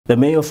The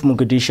mayor of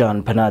Mogadishu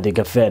and Panadi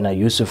Governor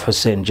Yusuf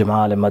Hussein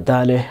Jamale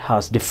Madale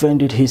has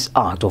defended his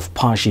act of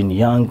punching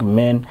young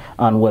men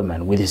and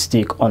women with a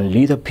stick on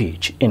Liido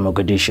Beach in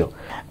Mogadishu.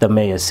 The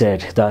mayor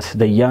said that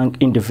the young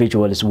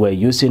individuals were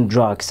using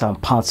drugs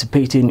and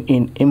participating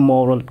in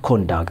immoral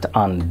conduct,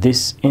 and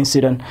this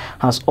incident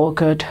has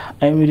occurred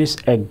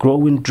amidst a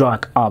growing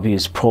drug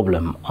abuse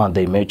problem and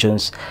the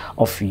emergence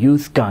of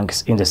youth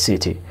gangs in the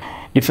city.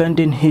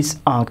 Defending his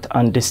act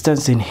and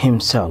distancing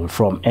himself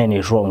from any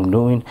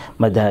wrongdoing,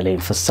 Madale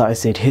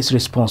emphasized his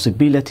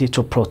responsibility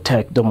to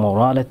protect the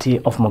morality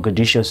of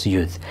Mogadishu's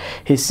youth.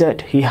 He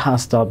said he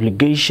has the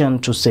obligation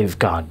to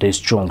safeguard the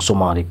strong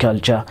Somali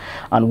culture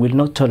and will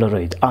not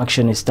tolerate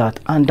actions that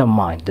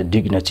undermine the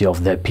dignity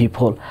of their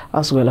people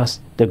as well as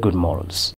the good morals.